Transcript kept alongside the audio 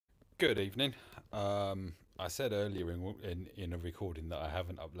Good evening. I said earlier in a recording that I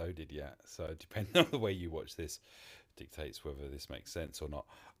haven't uploaded yet, so depending on the way you watch this, dictates whether this makes sense or not.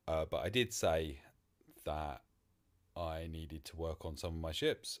 But I did say that I needed to work on some of my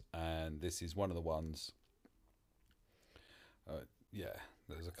ships, and this is one of the ones. Yeah,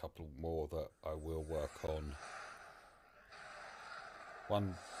 there's a couple more that I will work on.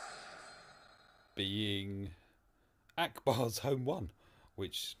 One being Akbar's Home One,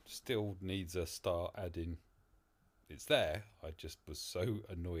 which still needs a start adding. It's there. I just was so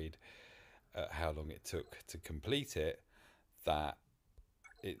annoyed at how long it took to complete it that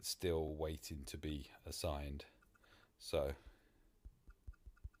it's still waiting to be assigned. So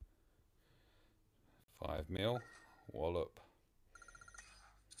 5 mil wallop.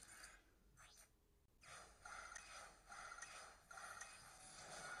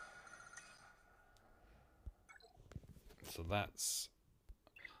 So that's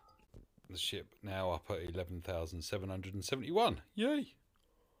the ship now up at 11,771. Yay!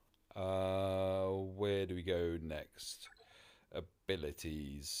 Where do we go next?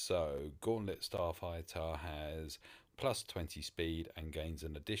 Abilities. So Gauntlet Starfighter has plus 20 speed and gains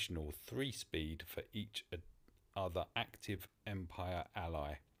an additional 3 speed for each other active Empire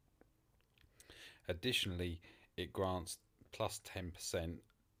ally. Additionally, it grants plus 10%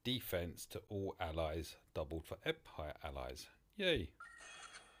 defense to all allies, doubled for Empire allies. Yay!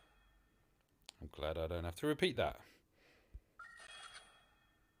 I'm glad I don't have to repeat that.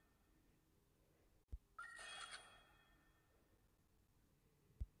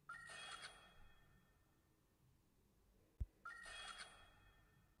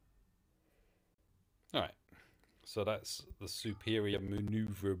 Alright, so that's the superior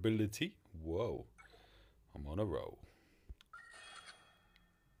maneuverability. Whoa, I'm on a roll.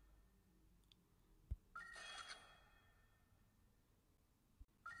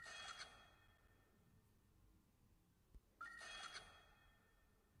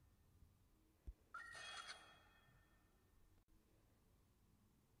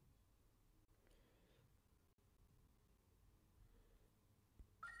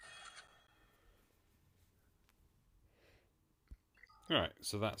 Alright,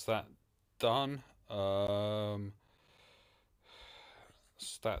 so that's that done.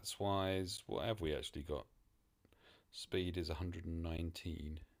 Stats wise, what have we actually got? Speed is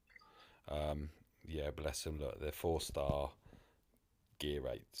 119. Yeah, bless them. Look, they're 4-star gear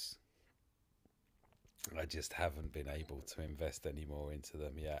rates. I just haven't been able to invest any more into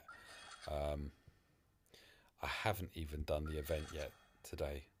them yet. I haven't even done the event yet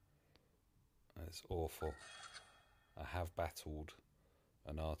today. It's awful. I have battled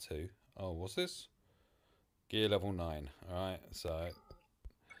an R2. Oh, what's this? Gear level 9. Alright, so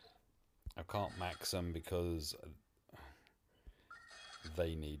I can't max them because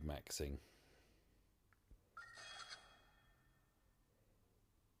they need maxing.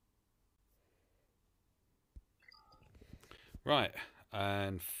 Right,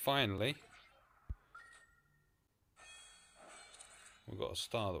 and finally, we've got a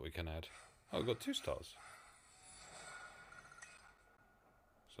star that we can add. Oh, we've got 2 stars.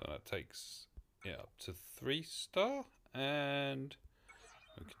 So that takes it up to 3-star, and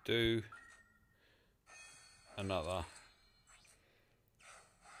we could do another.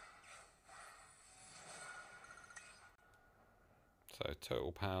 So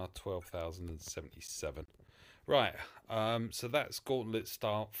total power 12,077. Right, so that's Gauntlet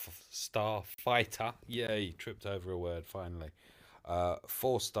Starfighter. Yay, tripped over a word finally.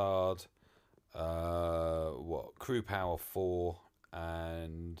 4-starred. What? Crew power 4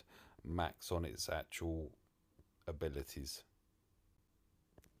 and max on its actual abilities.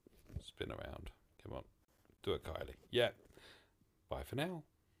 Spin around. Come on, do it, Kylie. Yeah. Bye for now.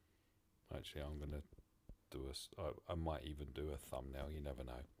 Actually, I'm gonna do I might even do a thumbnail. You never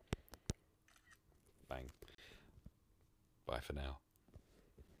know. Bang. Bye for now.